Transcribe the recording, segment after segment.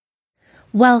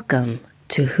Welcome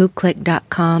to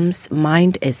WhoClick.com's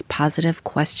Mind is Positive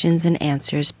Questions and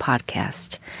Answers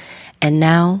podcast. And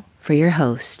now for your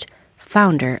host,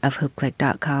 founder of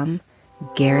WhoClick.com,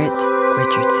 Garrett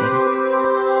Richardson.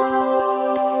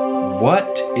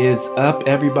 What is up,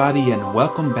 everybody, and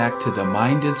welcome back to the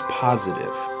Mind is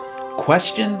Positive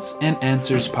Questions and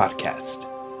Answers podcast.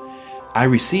 I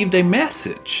received a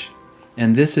message,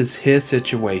 and this is his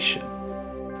situation.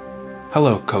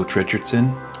 Hello, Coach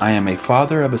Richardson. I am a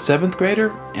father of a 7th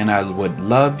grader, and I would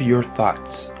love your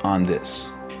thoughts on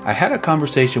this. I had a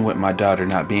conversation with my daughter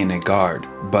not being a guard,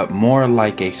 but more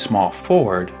like a small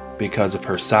forward because of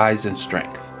her size and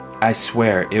strength. I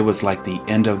swear it was like the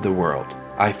end of the world.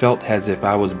 I felt as if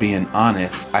I was being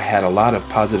honest. I had a lot of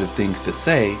positive things to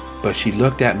say, but she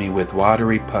looked at me with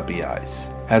watery puppy eyes.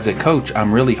 As a coach,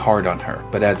 I'm really hard on her,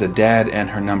 but as a dad and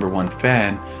her number one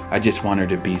fan, I just want her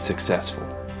to be successful.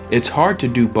 It's hard to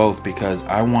do both because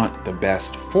I want the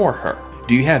best for her.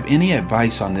 Do you have any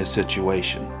advice on this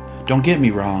situation? Don't get me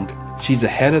wrong, she's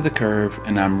ahead of the curve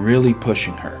and I'm really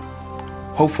pushing her.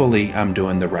 Hopefully, I'm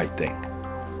doing the right thing.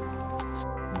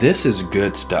 This is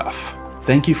good stuff.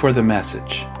 Thank you for the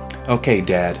message. Okay,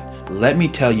 Dad, let me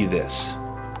tell you this.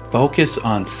 Focus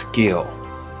on skill,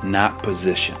 not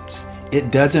positions.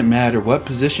 It doesn't matter what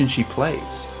position she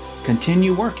plays.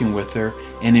 Continue working with her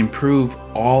and improve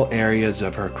all areas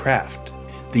of her craft.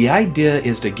 The idea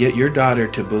is to get your daughter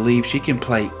to believe she can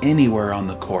play anywhere on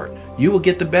the court. You will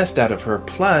get the best out of her,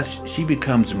 plus she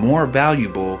becomes more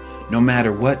valuable no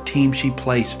matter what team she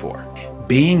plays for.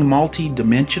 Being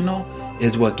multi-dimensional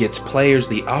is what gets players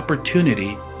the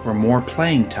opportunity for more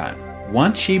playing time.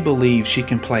 Once she believes she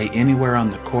can play anywhere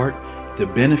on the court, the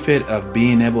benefit of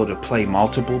being able to play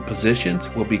multiple positions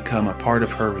will become a part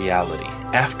of her reality.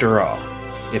 After all,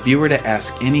 if you were to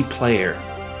ask any player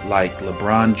like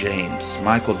LeBron James,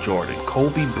 Michael Jordan,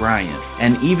 Kobe Bryant,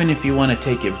 and even if you want to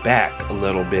take it back a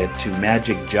little bit to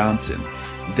Magic Johnson,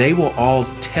 they will all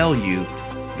tell you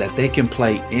that they can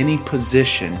play any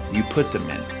position you put them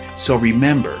in. So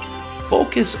remember,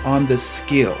 focus on the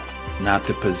skill, not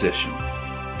the position.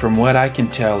 From what I can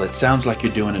tell, it sounds like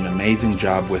you're doing an amazing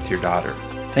job with your daughter.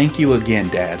 Thank you again,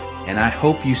 Dad, and I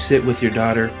hope you sit with your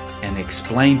daughter and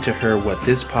explain to her what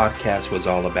this podcast was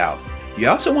all about. You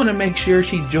also want to make sure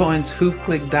she joins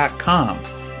WhoClick.com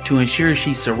to ensure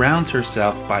she surrounds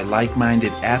herself by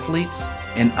like-minded athletes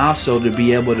and also to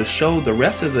be able to show the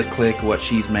rest of the clique what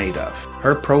she's made of.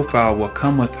 Her profile will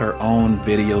come with her own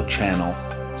video channel,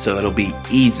 so it'll be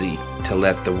easy to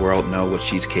let the world know what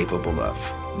she's capable of.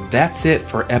 That's it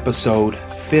for episode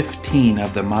 15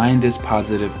 of the Mind is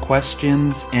Positive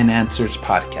Questions and Answers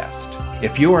podcast.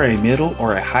 If you are a middle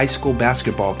or a high school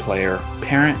basketball player,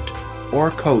 parent,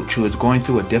 or coach who is going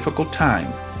through a difficult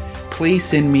time, please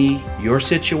send me your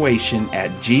situation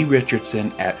at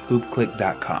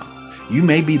grichardson@hoopclick.com. You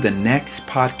may be the next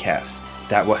podcast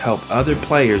that will help other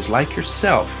players like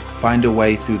yourself find a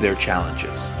way through their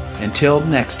challenges. Until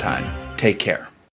next time, take care.